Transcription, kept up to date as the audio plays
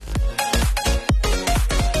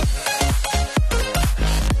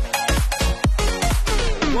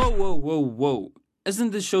Whoa.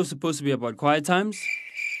 Isn't this show supposed to be about quiet times?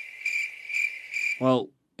 Well,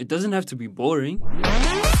 it doesn't have to be boring.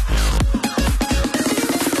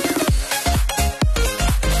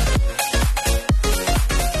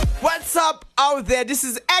 What's up out there? This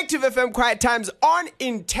is Active FM Quiet Times on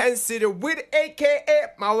Intensity with aka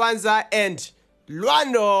Mawanza and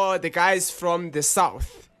Luando, the guys from the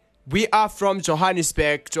south. We are from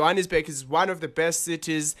Johannesburg. Johannesburg is one of the best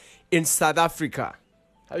cities in South Africa.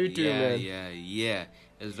 How you doing, man? Yeah.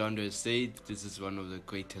 As Luando said, this is one of the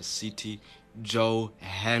greatest city,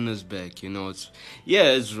 Johannesburg. As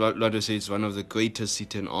Luando said, it's one of the greatest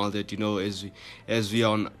city and all that. As we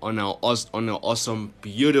are on our awesome,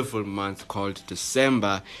 beautiful month called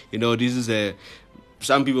December. This is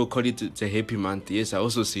some people call it the happy month. Yes, I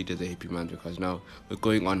also see it as a happy month because now we're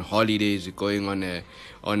going on holidays. We're going on a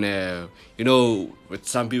with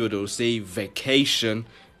some people they'll say vacation,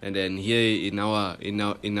 and then here in our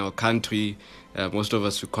country, most of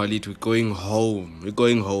us we call it we're going home. We're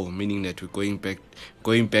going home, meaning that we're going back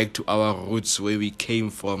to our roots where we came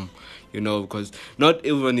from. Because not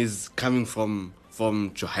everyone is coming from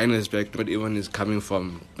Johannesburg. Not everyone is coming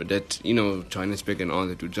from that, Johannesburg and all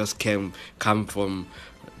that. We just come from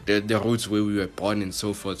the roots where we were born and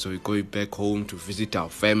so forth. So we're going back home to visit our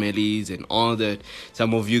families and all that.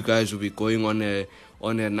 Some of you guys will be going on a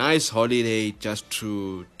nice holiday just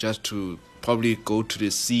to probably go to the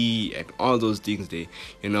sea and all those things there,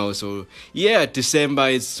 So yeah, December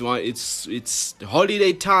it's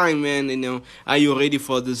holiday time, man. Are you ready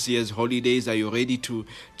for this year's holidays? Are you ready to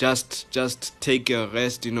just take a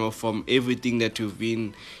rest, from everything that you've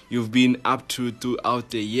been up to throughout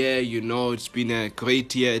the year? It's been a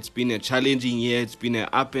great year. It's been a challenging year. It's been an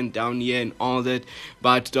up and down year and all that.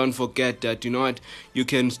 But don't forget that, you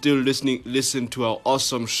can still listen to our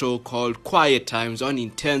awesome show called Quiet Times on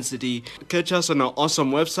Intensity. Catch us on our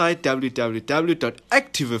awesome website,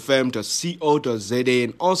 www.activefm.co.za,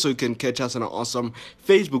 and also you can catch us on our awesome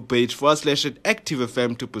Facebook page,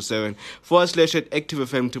 /ActiveFM247,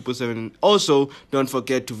 /ActiveFM247, and also don't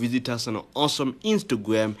forget to visit us on our awesome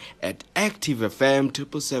Instagram at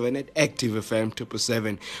ActiveFM247, at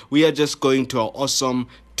ActiveFM247. We are just going to our awesome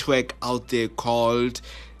track out there called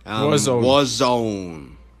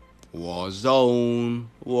Warzone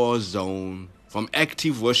from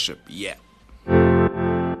Active Worship. Yeah.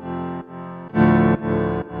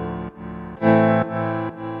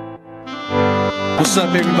 What's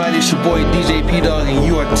up, everybody? It's your boy DJ P Dog, and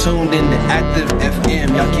you are tuned in to Active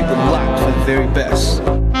FM. Y'all keep it locked for the very best.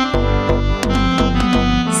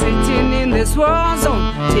 Sitting in this war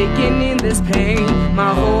zone, taking in this pain.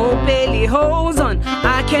 My whole belly holds on.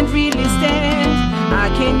 I can't really stand. I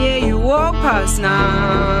can hear you walk past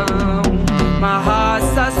now. My heart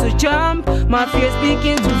starts to jump. My fears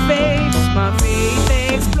begin to fade. My faith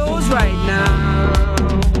explodes right now.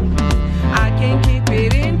 I can't keep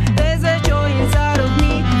it in. There's a joy inside of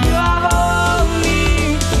me. You are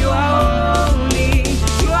holy. You are holy.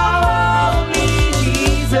 You are holy,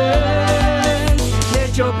 Jesus.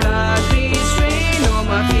 Let your blood restrain all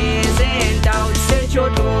my fears and doubts. Let your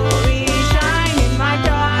glory shine in my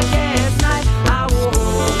darkest night. I will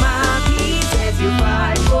hold my peace as you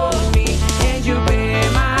fight for me, and you bear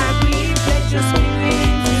my grief. Let your spirit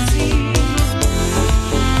intercede.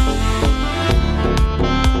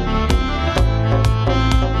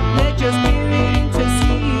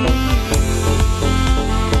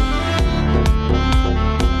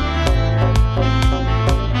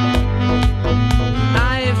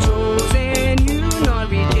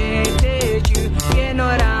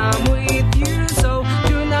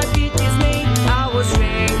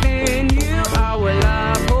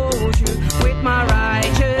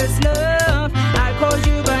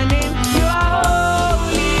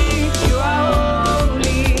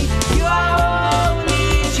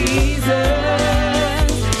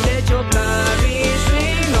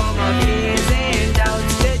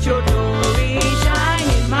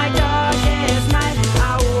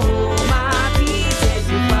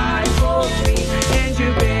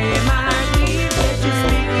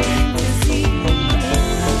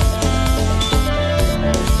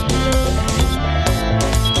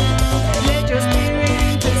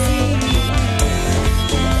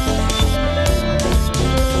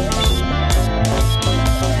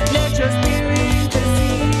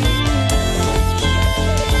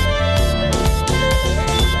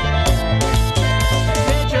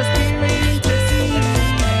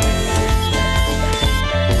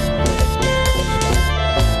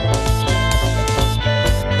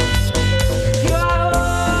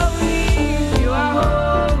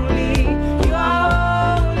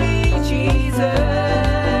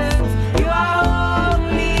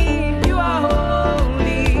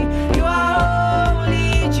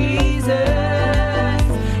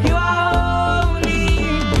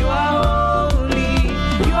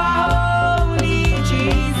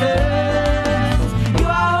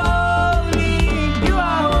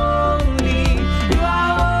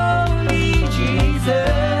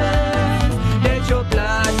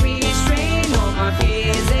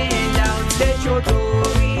 praise and out. Let your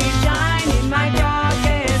glory shine in my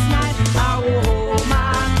darkest night. I will hold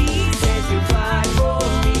my peace as you fight for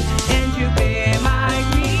me, and you bear my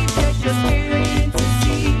grief. Let your spirit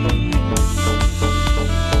intercede.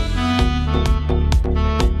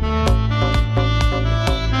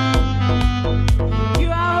 You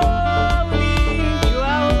are holy, you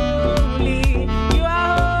are holy, you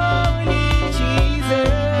are holy, Jesus.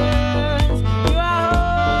 You are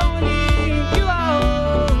holy, you are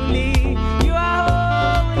holy, you are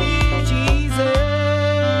holy, Jesus.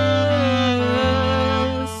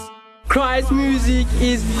 Christ music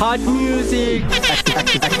is hot music.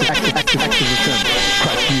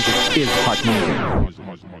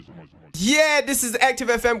 Yeah, this is Active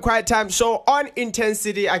FM Quiet Time Show on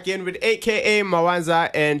Intensity again with AKA Mawanza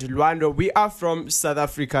and Luando. We are from South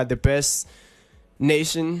Africa, the best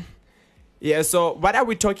nation. Yeah, so what are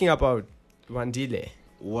we talking about, Wandile?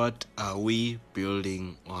 What are we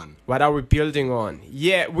building on? What are we building on?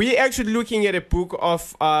 Yeah, we're actually looking at a book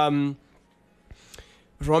of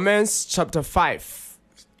Romans chapter 5.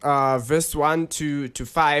 Verse 1 to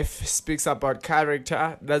 5 speaks about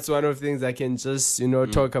character. That's one of the things I can just,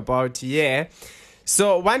 talk about. Yeah.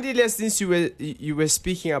 So, Wandile, since you were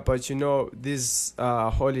speaking about, these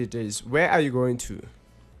holidays, where are you going to?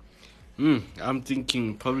 I'm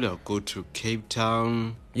thinking probably I'll go to Cape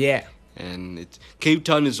Town. Yeah. And Cape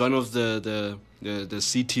Town is one of the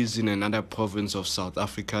cities in another province of South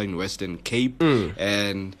Africa in Western Cape,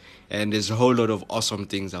 and there's a whole lot of awesome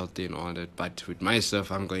things out there and all that. But with myself,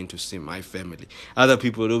 I'm going to see my family. Other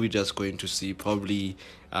people will be just going to see probably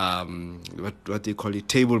what they call it,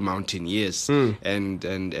 Table Mountain, yes. And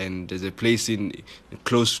there's a place in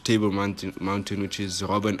close to Table Mountain, which is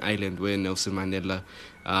Robben Island, where Nelson Mandela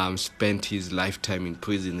spent his lifetime in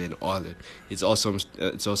prison and all that. It's awesome.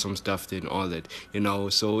 It's awesome stuff there and all that.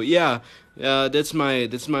 So yeah, that's my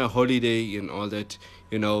holiday and all that.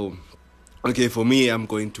 Okay, for me, I'm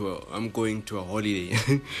going to a holiday.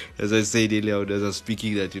 As I said earlier, as I was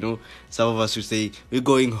speaking, that some of us would say we're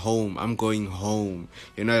going home. I'm going home.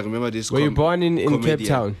 I remember this. Were you born in Cape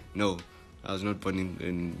Town? No, I was not born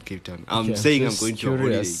in Cape Town. I'm saying I'm going to a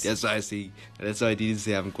holiday. That's why I say. That's why I didn't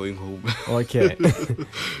say I'm going home. Okay.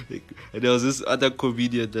 And there was this other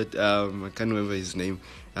comedian that I can't remember his name.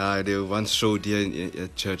 They once showed here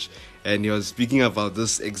at church, and he was speaking about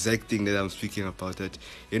this exact thing that I'm speaking about. That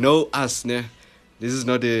us, ne? This is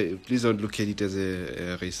not please don't look at it as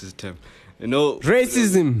a racist term.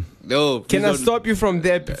 Racism. No. Can I stop you from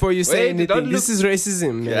there before you say anything? This is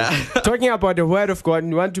racism. Man. Yeah. Talking about the word of God,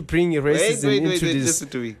 and you want to bring racism into this. Listen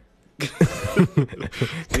to me.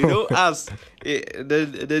 Us.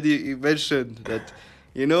 Then he mentioned that,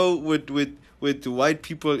 with white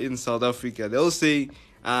people in South Africa, they'll say,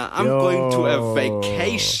 I'm going to a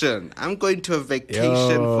vacation. I'm going to a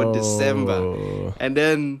vacation for December. And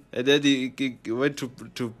then he went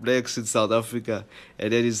to blacks in South Africa,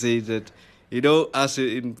 and then he said that, us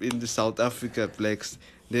in the South Africa blacks,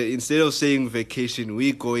 instead of saying vacation,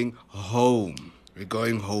 we're going home. We're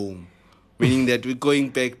going home, meaning that we're going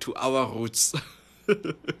back to our roots.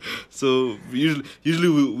 So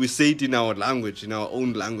usually we say it in our language, in our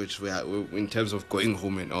own language, in terms of going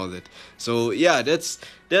home and all that. So yeah, that's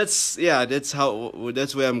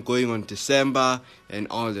where I'm going on December and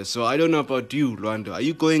all that. So I don't know about you, Luando. Are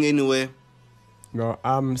you going anywhere? No,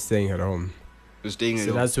 I'm staying at home. You're staying at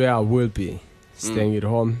home. So that's where I will be, staying at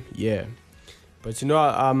home. Yeah, but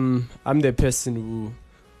I'm the person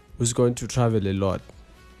who's going to travel a lot.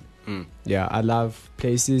 Yeah, I love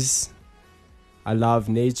places. I love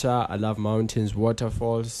nature. I love mountains,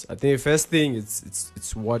 waterfalls. I think the first thing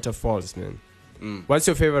it's waterfalls, man. What's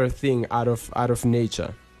your favorite thing out of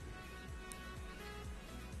nature?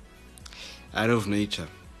 Out of nature,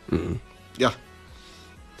 yeah,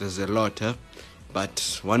 there's a lot,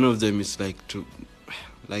 but one of them is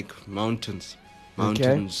like mountains,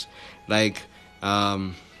 Okay. like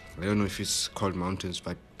I don't know if it's called mountains,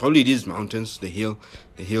 but probably it is mountains, the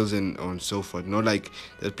hills and so forth. Not like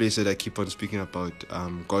that place that I keep on speaking about,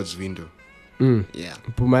 God's Window. Yeah.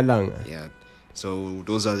 Mpumalanga. Yeah. So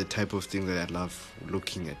those are the type of things that I love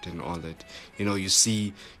looking at and all that. You just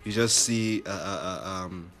see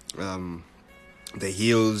the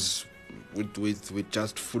hills with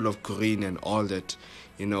just full of green and all that.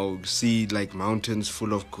 See like mountains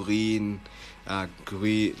full of green,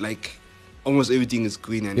 like almost everything is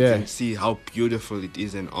green, and Yeah. you can see how beautiful it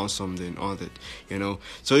is and awesome and all that, you know.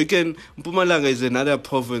 So you can, Mpumalanga is another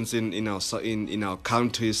province in our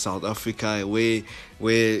country, South Africa, where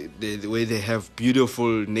they have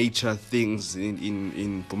beautiful nature things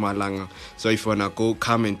in Mpumalanga. So if you wanna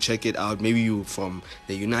come and check it out, maybe you from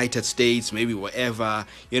the United States, maybe wherever,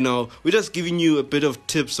 you know, we're just giving you a bit of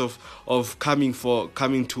tips of coming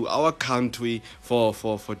to our country for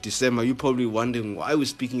December. You're probably wondering why we're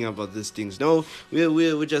speaking about these things. No,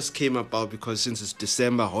 we just came about because since it's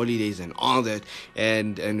December, holidays and all that,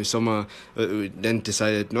 and we then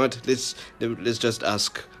decided let's just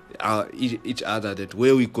ask each other that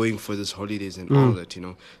where we going for these holidays and all that, you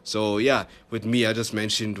know. So yeah, with me, I just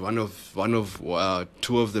mentioned two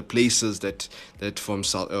of the places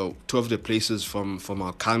two of the places from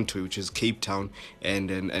our country, which is Cape Town and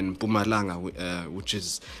Mpumalanga, which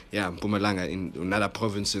is Mpumalanga in another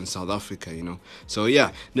province in South Africa, you know. So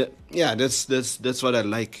that's what I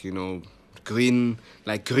like, you know. Green,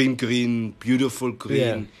 like green, beautiful green,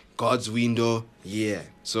 Yeah. God's window, yeah.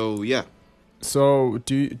 So yeah. So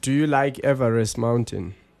do you like Everest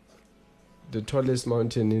Mountain, the tallest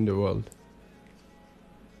mountain in the world?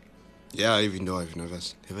 Yeah, even though I've never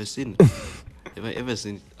seen it. Have I ever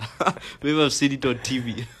seen it? Maybe I've seen it on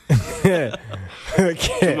TV.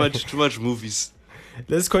 Okay. Too much movies.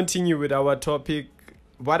 Let's continue with our topic.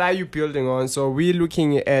 What are you building on? So we're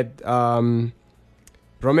looking at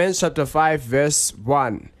Romans chapter 5 verse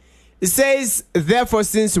 1. It says, therefore,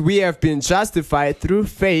 since we have been justified through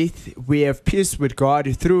faith, we have peace with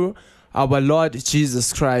God through our Lord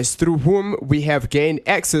Jesus Christ, through whom we have gained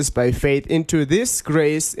access by faith into this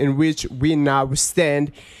grace in which we now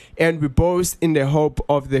stand, and we boast in the hope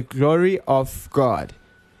of the glory of God.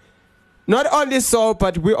 Not only so,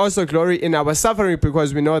 but we also glory in our suffering,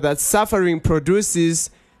 because we know that suffering produces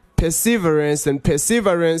perseverance, and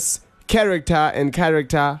perseverance, character, and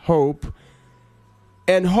character, hope.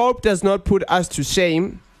 And hope does not put us to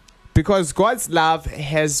shame, because God's love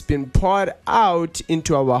has been poured out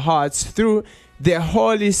into our hearts through the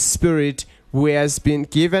Holy Spirit who has been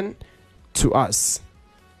given to us.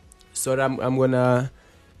 So I'm going to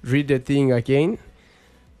read the thing again,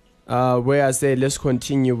 where I say let's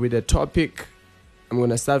continue with the topic. I'm going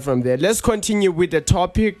to start from there. Let's continue with the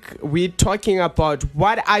topic. We're talking about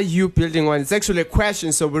what are you building on? It's actually a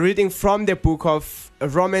question. So we're reading from the book of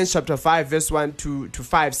Romans chapter 5 verse 1 to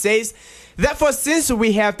 5 says, therefore, since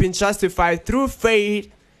we have been justified through faith,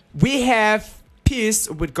 we have peace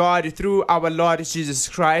with God through our Lord Jesus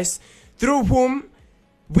Christ, through whom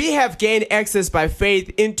we have gained access by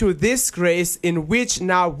faith into this grace in which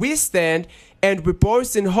now we stand, and we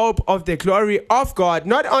boast in hope of the glory of God.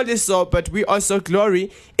 Not only so, but we also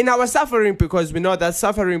glory in our suffering, because we know that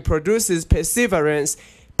suffering produces perseverance,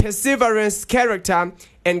 perseverance, character,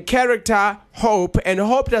 and character, hope. And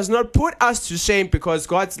hope does not put us to shame, because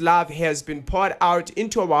God's love has been poured out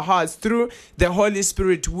into our hearts through the Holy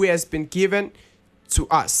Spirit who has been given to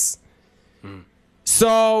us.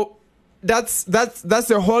 So that's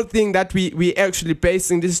the whole thing that we actually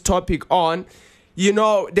basing this topic on. You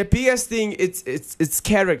know, the biggest thing it's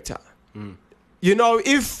character. You know,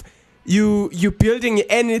 if you building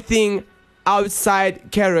anything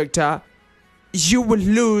outside character, you will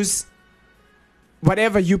lose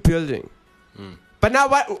whatever you're building. But now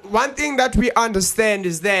one thing that we understand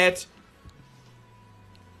is that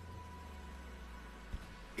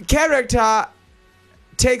character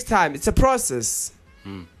takes time. It's a process.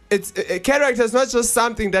 It's character is not just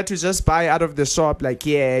something that you just buy out of the shop. Like,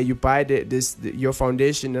 yeah, you buy your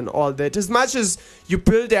foundation and all that. As much as you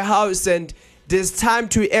build a house and there's time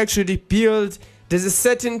to actually build, there's a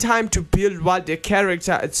certain time to build what the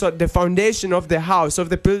character, so the foundation of the house, of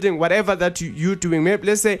the building, whatever that you're doing. Maybe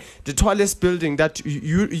let's say the tallest building that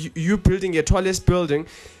you building your tallest building.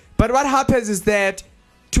 But what happens is that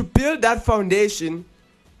to build that foundation,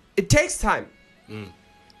 it takes time.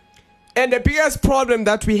 And the biggest problem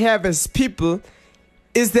that we have as people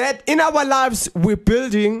is that in our lives we're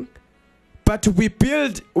building, but we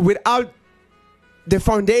build without the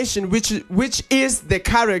foundation, which is the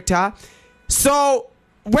character. So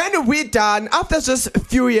when we're done, after just a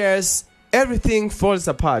few years, everything falls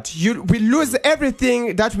apart. We lose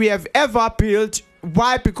everything that we have ever built.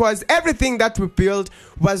 Why? Because everything that we built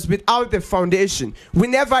was without the foundation. We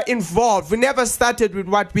never involved. We never started with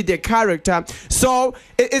the character. So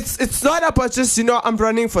it's not about just, I'm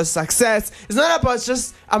running for success. It's not about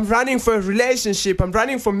just I'm running for a relationship. I'm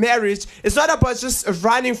running for marriage. It's not about just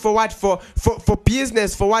running for what? For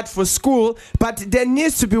business, for what? For school. But there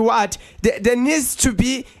needs to be what? There needs to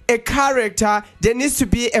be a character. There needs to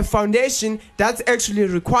be a foundation that's actually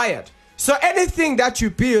required. So anything that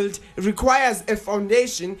you build requires a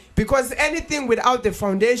foundation, because anything without the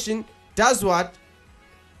foundation does what?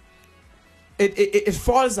 It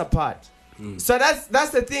falls apart. So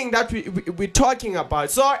that's the thing that we're talking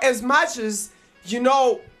about. So as much as,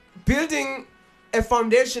 building a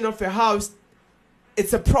foundation of a house,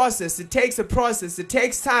 it's a process. It takes a process. It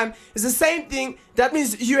takes time. It's the same thing. That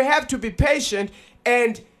means you have to be patient.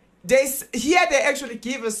 And they actually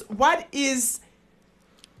give us what is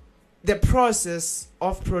the process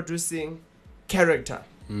of producing character.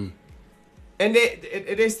 And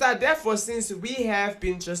they start, therefore, since we have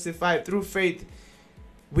been justified through faith,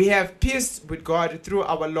 we have peace with God through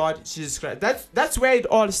our Lord Jesus Christ. That's where it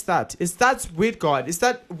all starts. It starts with God. It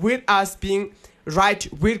starts with us being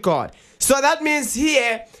right with God. So that means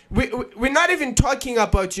here we're not even talking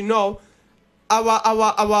about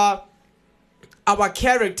our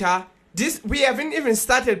character. We haven't even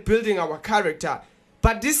started building our character,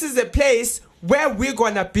 but this is a place where we're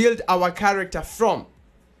gonna build our character from.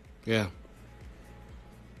 Yeah.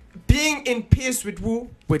 Being in peace with who?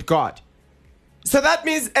 With God. So that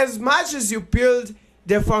means as much as you build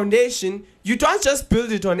the foundation, you don't just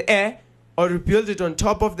build it on air, or you build it on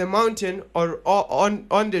top of the mountain, or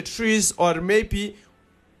on the trees, or maybe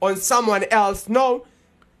on someone else. No,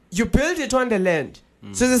 you build it on the land.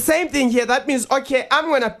 So the same thing here. That means, okay, I'm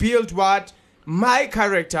going to build what? My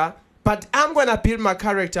character, but I'm going to build my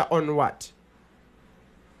character on what?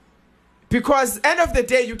 Because end of the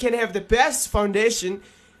day, you can have the best foundation.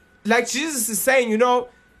 Like Jesus is saying,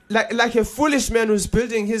 like a foolish man who's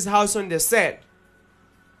building his house on the sand.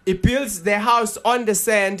 He builds the house on the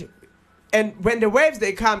sand, and when the waves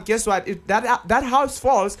they come, guess what? That house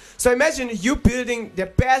falls. So imagine you building the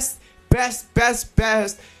best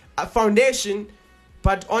foundation,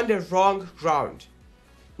 but on the wrong ground.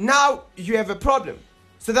 Now you have a problem.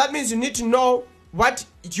 So that means you need to know what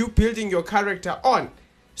you're building your character on.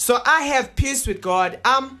 So I have peace with God.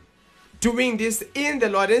 I'm doing this in the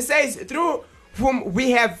Lord. And it says, through whom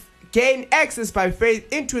we have gained access by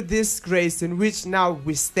faith into this grace in which now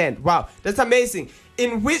we stand. Wow, that's amazing.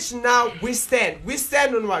 In which now we stand. We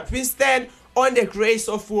stand on what? We stand on the grace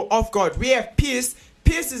of God. We have peace.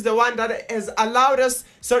 Peace is the one that has allowed us.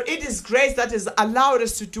 So it is grace that has allowed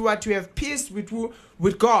us to do what? To have peace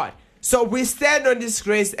with God. So we stand on this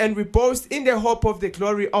grace and we boast in the hope of the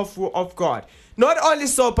glory of God. Not only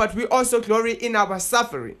so, but we also glory in our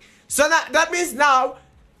suffering. So that means now,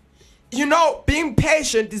 being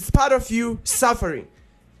patient is part of you suffering.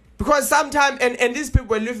 Because sometimes, and these people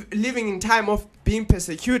were living in time of being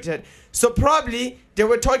persecuted. So probably they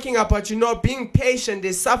were talking about, being patient.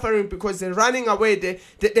 They're suffering because they're running away.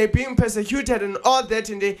 They're being persecuted and all that.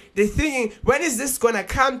 And they're thinking, when is this going to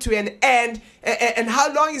come to an end? And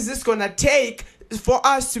how long is this going to take for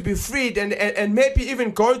us to be freed and maybe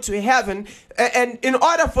even go to heaven? And in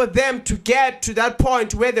order for them to get to that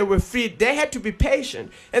point where they were freed, they had to be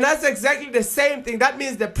patient. And that's exactly the same thing. That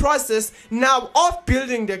means the process now of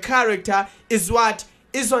building the character is what?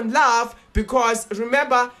 Is on love, because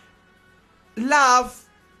remember, love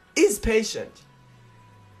is patient.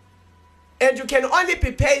 And you can only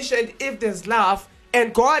be patient if there's love.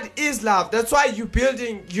 And God is love. That's why you're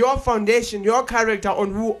building your foundation, your character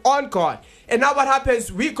on who? On God. And now what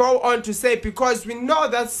happens? We go on to say, because we know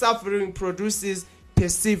that suffering produces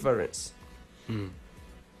perseverance.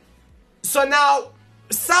 So now,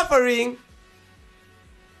 suffering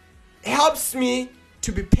helps me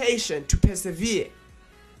to be patient, to persevere.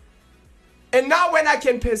 And now when I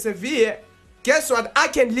can persevere, guess what? I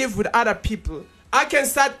can live with other people. I can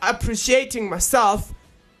start appreciating myself.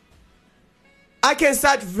 I can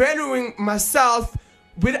start valuing myself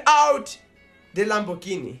without the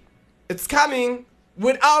Lamborghini. It's coming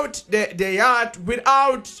without the yacht,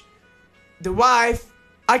 without the wife.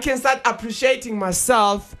 I can start appreciating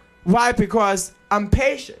myself. Why? Because I'm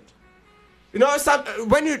patient.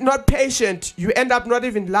 When you're not patient, you end up not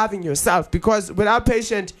even loving yourself, because without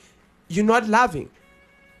patience, you're not loving.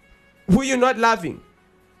 Who you're not loving?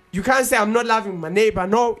 You can't say, I'm not loving my neighbor.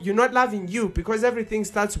 No, you're not loving you, because everything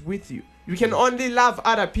starts with you. You can only love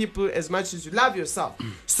other people as much as you love yourself.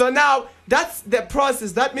 So now, that's the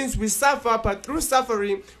process. That means we suffer, but through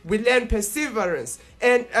suffering, we learn perseverance.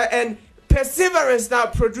 And perseverance now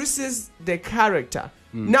produces the character.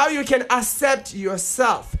 Now you can accept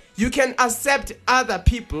yourself. You can accept other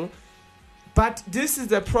people. But this is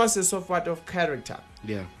the process of what? Of character.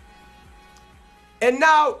 Yeah. And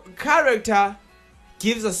now, character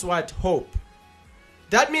gives us what? Hope.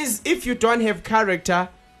 That means if you don't have character,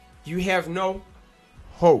 you have no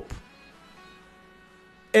hope.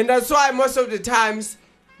 And that's why most of the times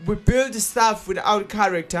we build stuff without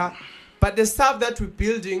character, but the stuff that we're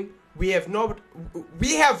building we have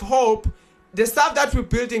hope. The stuff that we're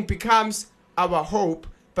building becomes our hope.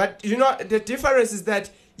 But you know, the difference is that,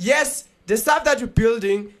 yes, the stuff that you're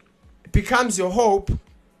building becomes your hope,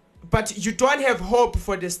 but you don't have hope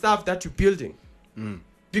for the stuff that you're building.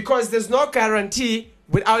 Because there's no guarantee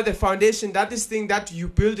without the foundation that this thing that you're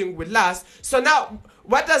building will last. So now,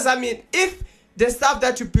 what does that mean? If the stuff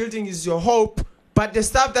that you're building is your hope, but the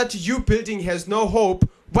stuff that you're building has no hope,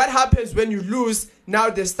 what happens when you lose now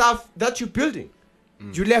the stuff that you're building?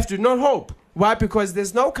 You're left with no hope. Why? Because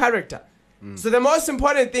there's no character. So the most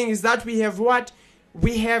important thing is that we have what?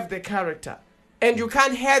 We have the character. And you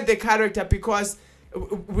can't have the character because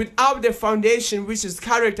without the foundation, which is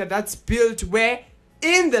character, that's built where?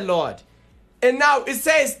 In the Lord. And now it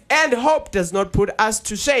says, and hope does not put us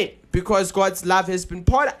to shame, because God's love has been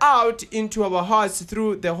poured out into our hearts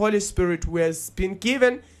through the Holy Spirit who has been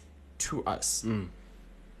given to us.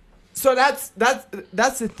 So that's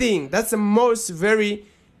the thing. That's the most very,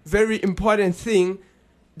 very important thing,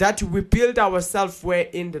 that we build ourselves where?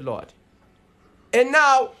 In the Lord. And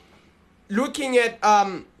now, looking at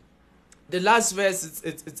the last verse,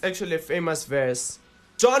 it's actually a famous verse.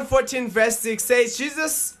 John 14 verse 6 says,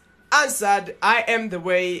 Jesus answered, I am the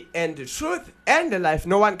way and the truth and the life.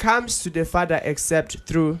 No one comes to the Father except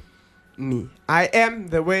through me. I am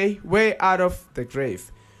the way out of the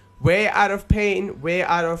grave, way out of pain, way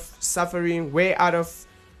out of suffering, way out of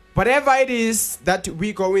whatever it is that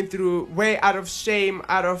we're going through, way out of shame,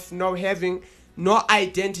 out of not having no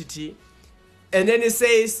identity. And then it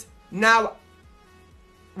says, now,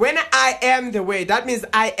 when I am the way, that means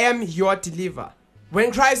I am your deliverer.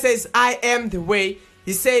 When Christ says, I am the way,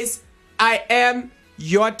 he says, I am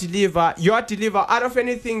your deliverer out of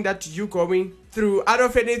anything that you're going through, out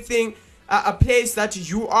of anything, a place that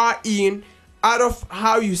you are in, out of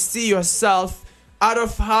how you see yourself, out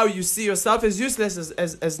of how you see yourself as useless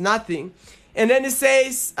as nothing. And then it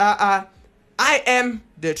says, I am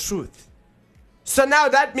the truth. So now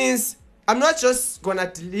that means I'm not just going to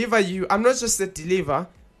deliver you. I'm not just a deliverer,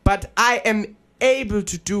 but I am able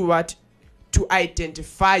to do what? To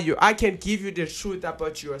identify you. I can give you the truth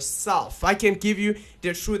about yourself. I can give you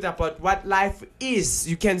the truth about what life is.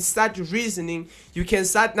 You can start reasoning. You can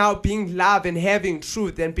start now being love and having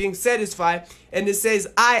truth and being satisfied. And it says,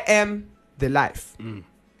 I am the life.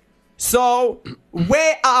 So,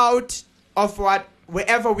 way out of what,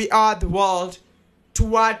 wherever we are, the world,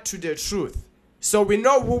 toward to the truth. So we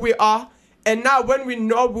know who we are. And now when we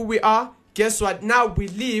know who we are, guess what? Now we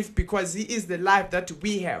live because he is the life that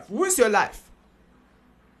we have. Who is your life?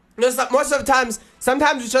 You know, most of the times,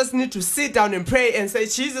 sometimes you just need to sit down and pray and say,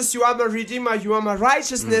 Jesus, you are my redeemer, you are my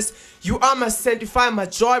righteousness, you are my sanctifier, my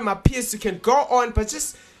joy, my peace. You can go on, but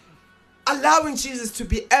just allowing Jesus to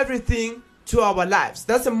be everything to our lives.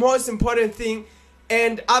 That's the most important thing.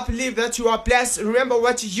 And I believe that you are blessed. Remember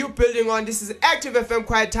what you're building on. This is Active FM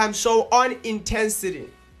Quiet Time Show on Intensity.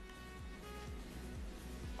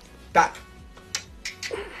 Back.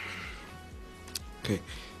 Okay,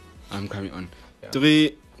 I'm coming on.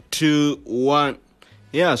 3, 2, 1.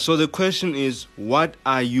 Yeah, so the question is, what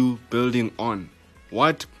are you building on?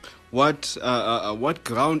 What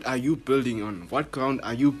ground are you building on? What ground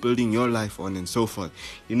are you building your life on, and so forth?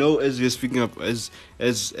 You know, as we're speaking up, as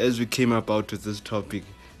we came about with this topic,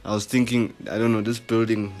 I was thinking, I don't know, this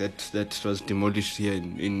building that was demolished here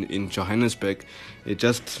in Johannesburg, it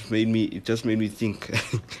just made me think.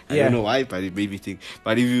 I don't know why, but it made me think.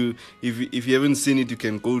 But if you haven't seen it, you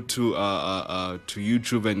can go to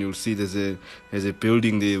YouTube and you'll see there's a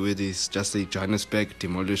building there where there's just a Johannesburg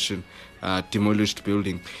demolished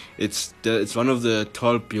building. It's one of the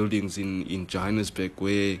tall buildings in Johannesburg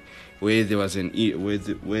where there was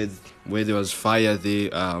where there was fire there.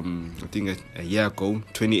 I think a year ago,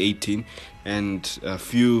 2018, and a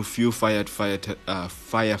few firefighters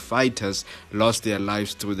lost their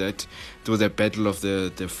lives through the battle of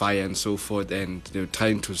the fire and so forth, and they were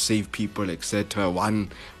trying to save people, etc. One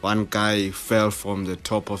guy fell from the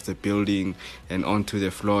top of the building and onto the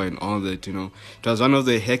floor and all that. You know, it was one of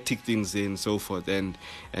the hectic things there and so forth. And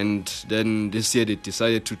then this year they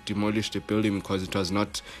decided to demolish the building because it was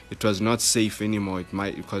not safe anymore. It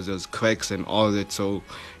might, because there was cracks and all that. So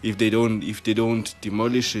if they don't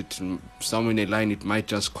demolish it somewhere in the line, it might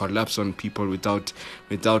just collapse on people without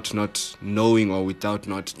not knowing or without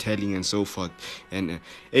not telling and so forth. And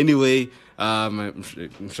anyway, I'm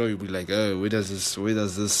sure you'll be like, where does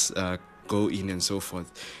this go in and so forth?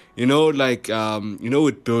 You know, like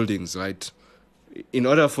with buildings, right? In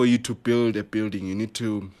order for you to build a building, you need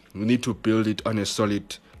to build it on a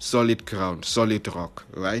solid ground, solid rock,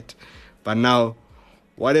 right? But now,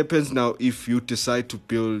 what happens now if you decide to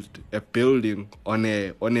build a building on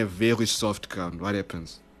a very soft ground? What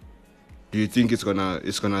happens? Do you think it's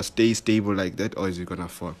gonna stay stable like that, or is it gonna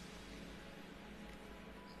fall?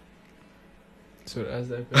 So ask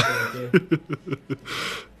that question again.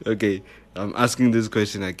 Okay, I'm asking this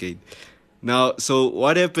question again. Now, so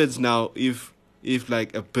what happens now if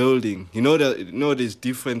like a building, there's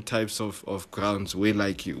different types of grounds where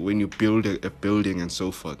like when you build a building and so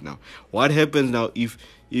forth. Now, what happens now if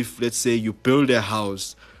let's say you build a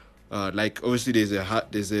house, like obviously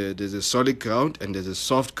there's a solid ground and there's a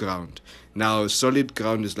soft ground. Now, solid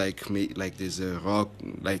ground is like there's a rock,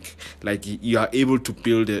 like you are able to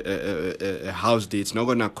build a house there. It's not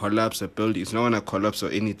gonna collapse a building. It's not gonna collapse or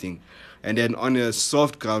anything. And then on a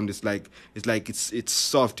soft ground, it's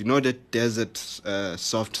soft. You know that desert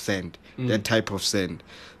soft sand, that type of sand.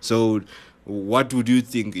 So, what would you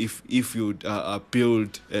think if you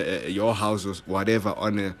build your house or whatever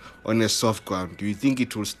on a soft ground? Do you think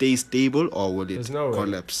it will stay stable or will it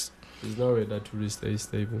collapse? There's no way that will stay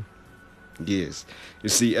stable. Yes, you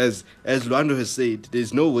see, as Lwando has said,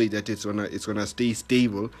 there's no way that it's gonna stay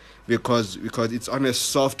stable because it's on a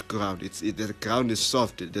soft ground. The ground is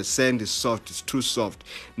soft, the sand is soft, it's too soft.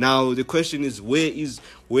 Now the question is, where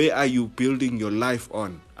are you building your life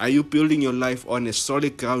on? Are you building your life on a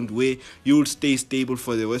solid ground where you will stay stable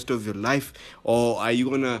for the rest of your life, or are you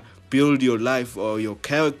gonna build your life or your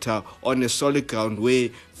character on a solid ground where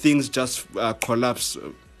things just collapse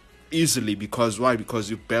easily? Because why? Because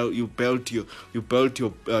you built your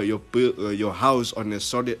house on a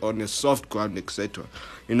soft ground, etc.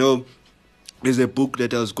 There's a book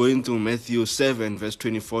that I was going through, Matthew 7 verse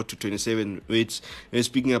 24 to 27, which is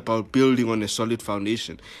speaking about building on a solid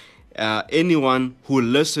foundation. Anyone who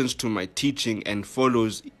listens to my teaching and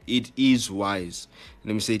follows it is wise.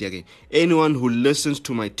 Let me say it again. Anyone who listens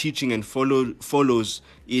to my teaching and follows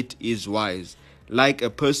it is wise, like a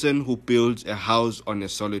person who builds a house on a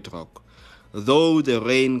solid rock. Though the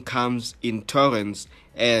rain comes in torrents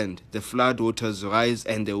and the floodwaters rise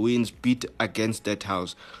and the winds beat against that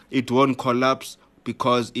house, it won't collapse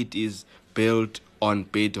because it is built on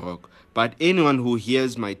bedrock. But anyone who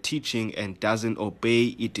hears my teaching and doesn't obey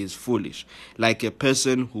it is foolish, like a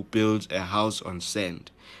person who builds a house on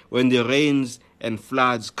sand. When the rains and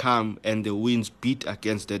floods come and the winds beat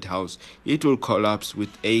against that house, it will collapse with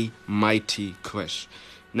a mighty crash.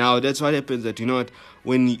 Now, that's what happens, that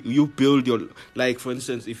when you build your, like for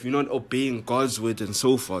instance, if you're not obeying God's word and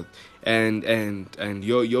so forth, and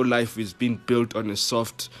your life is being built on a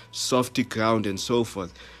softy ground and so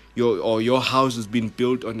forth, your house has been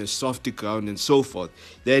built on a softy ground and so forth,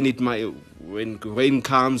 then it might, when rain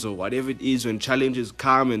comes or whatever it is, when challenges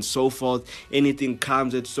come and so forth, anything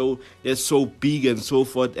comes that's so big and so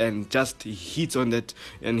forth, and just hits on that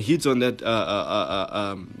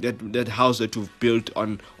that house that you've built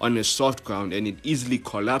on a soft ground, and it easily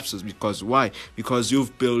collapses. Because why? Because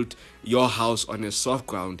you've built your house on a soft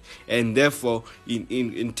ground. And therefore,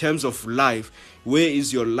 in terms of life, where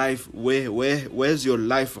is your life? Where's your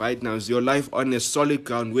life right now? Is your life on a solid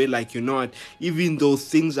ground where, like, even though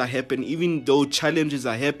things are happening, even though challenges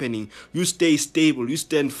are happening, you stay stable, you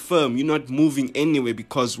stand firm, you're not moving anywhere?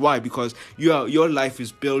 Because why? Because your life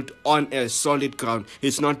is built on a solid ground.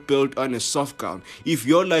 It's not built on a soft ground. If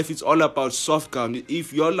your life is all about soft ground,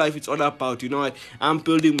 if your life is all about, I'm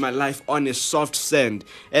building my life on a soft sand,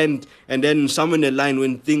 and then somewhere in the line,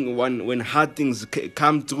 when hard things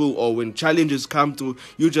come through, or when challenges come through,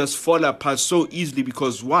 you just fall apart so easily.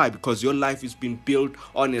 Because why? Because your life is being built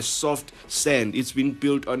on a soft sand, it's been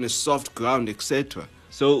built on a soft ground, etc.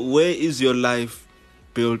 So where is your life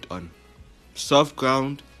built on? Soft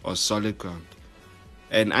ground or solid ground?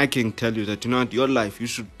 And I can tell you that your life, you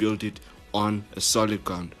should build it on a solid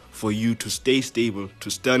ground, for you to stay stable, to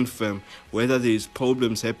stand firm, whether there is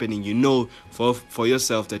problems happening, for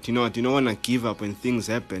yourself that you don't want to give up when things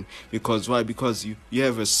happen. Because why? Because you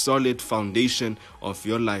have a solid foundation of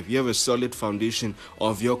your life. You have a solid foundation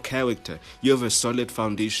of your character. You have a solid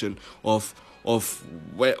foundation of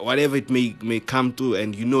whatever it may come to,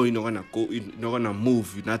 and you're not gonna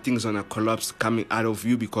move. Nothing's gonna collapse coming out of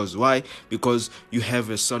you. Because why? Because you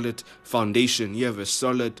have a solid foundation. You have a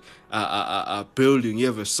solid building. You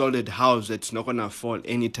have a solid house that's not gonna fall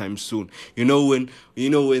anytime soon. When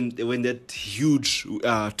that huge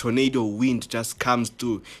tornado wind just comes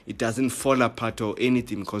through, it doesn't fall apart or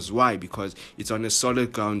anything. Because why? Because it's on a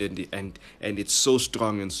solid ground, and it's so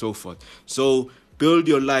strong and so forth. So build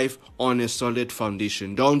your life on a solid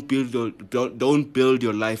foundation. Don't build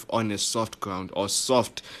your life on a soft ground or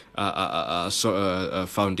soft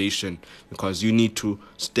foundation, because you need to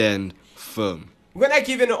stand firm. We're gonna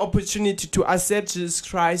give you an opportunity to accept Jesus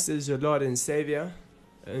Christ as your Lord and Savior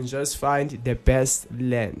and just find the best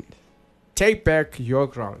land. Take back your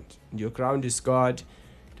ground. Your ground is God,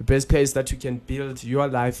 the best place that you can build your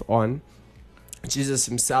life on. Jesus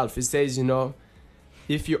himself, he says,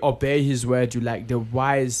 if you obey his word, you're like the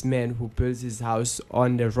wise man who builds his house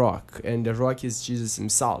on the rock, and the rock is Jesus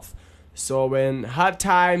himself. So when hard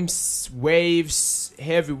times, waves,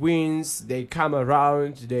 heavy winds, they come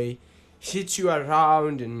around, they hit you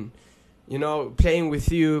around and playing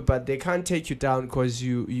with you, but they can't take you down because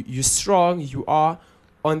you're strong. You are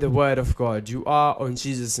on the word of God. You are on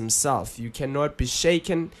Jesus himself. You cannot be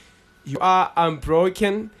shaken. You are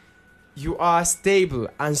unbroken. You are stable,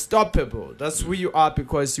 unstoppable. That's who you are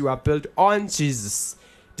because you are built on Jesus.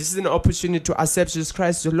 This is an opportunity to accept Jesus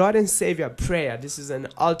Christ, your Lord and Savior. Prayer. This is an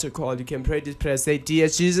altar call. You can pray this prayer. Say, Dear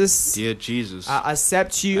Jesus. Dear Jesus. I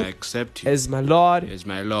accept you. I accept you as my Lord. As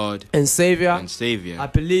my Lord. And Savior. And Savior. I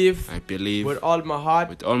believe. With all my heart.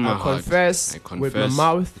 With all my heart. I confess with my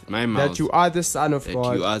mouth. That you are the Son of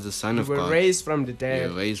God. You are the Son of God. You were raised from the dead. You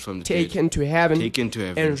were raised from the taken dead. To heaven. Taken to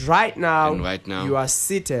heaven. And right now. You are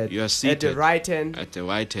seated. You are seated. At the right hand. At the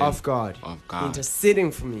right hand. Of God. Of God.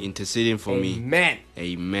 Interceding for me. Interceding for me. Amen.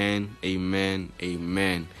 Amen. Amen.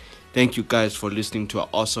 Amen. Thank you guys for listening to an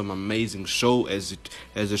awesome, amazing show. As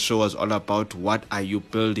the show was all about, what are you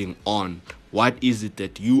building on? What is it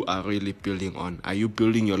that you are really building on? Are you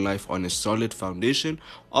building your life on a solid foundation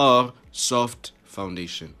or soft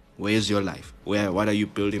foundation? Where's your life? What are you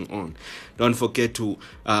building on? Don't forget to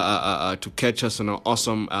catch us on our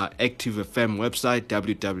awesome Active FM website,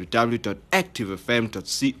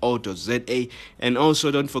 www.activefm.co.za, and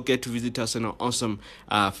also don't forget to visit us on our awesome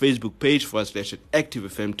Facebook page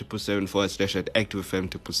 /ActiveFM777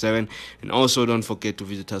 /ActiveFM777, and also don't forget to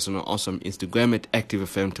visit us on our awesome Instagram at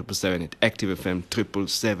ActiveFM777 at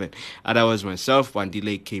ActiveFM777. Otherwise, myself,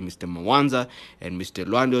 Wandile K, Mr. Mawanza, and Mr.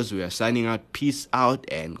 Luandos, we are signing out. Peace out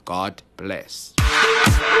and God bless.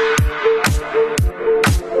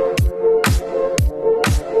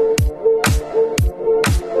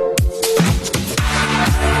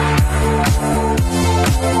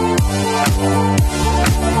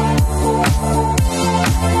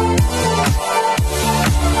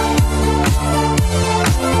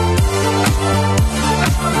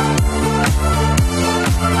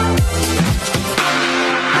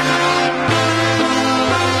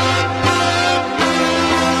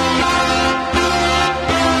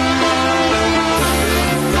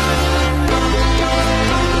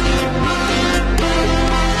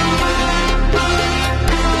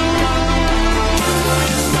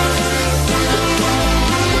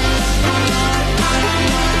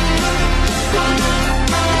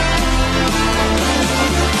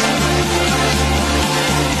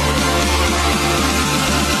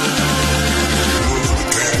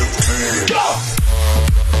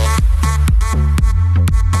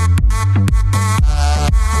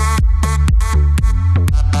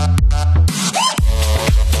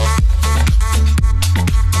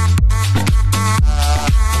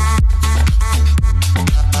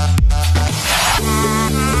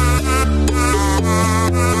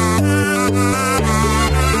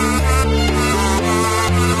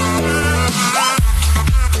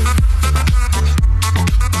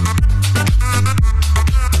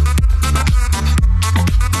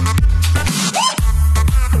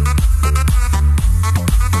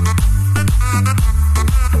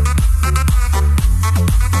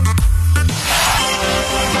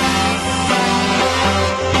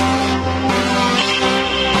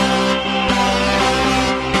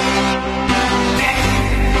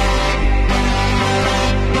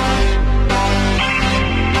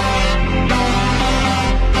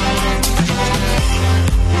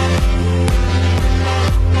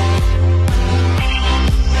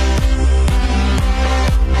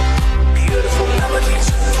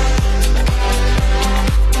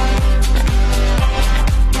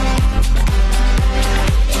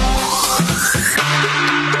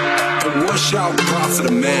 shall profit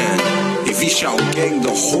a man if he shall gain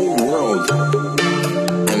the whole world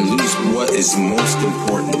and lose what is most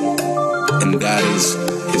important, and that is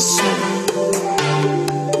his soul?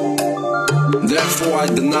 Therefore I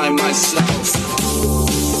deny myself.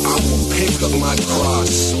 I will pick up my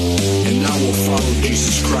cross and I will follow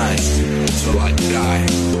Jesus Christ until I die.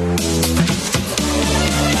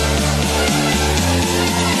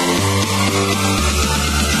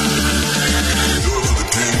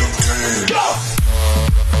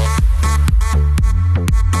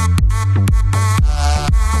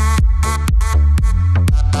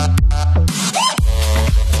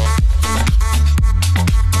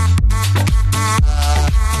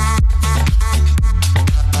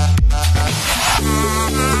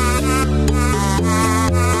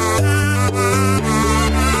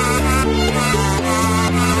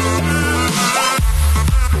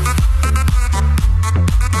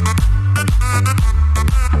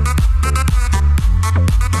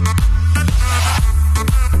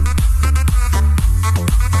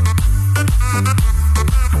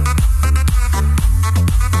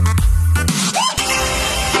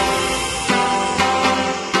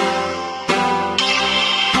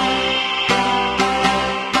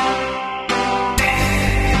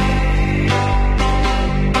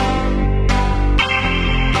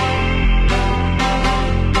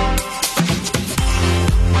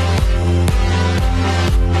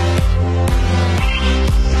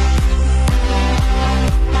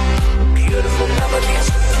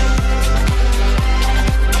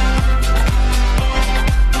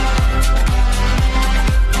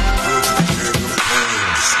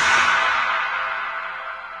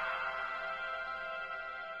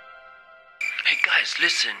 Hey guys,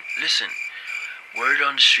 listen. Word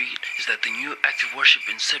on the street is that the new Active Worship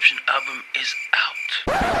Inception album is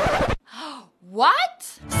out. What?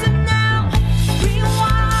 So now,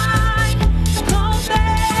 rewind, go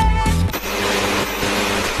back.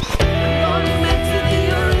 I'm going back to the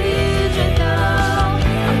original.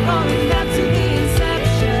 I'm going back to the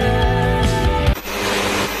inception.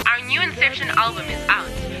 Our new Inception album is out.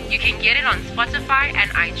 You can get it on Spotify and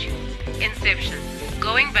iTunes. Inception,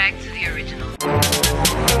 going back to the original.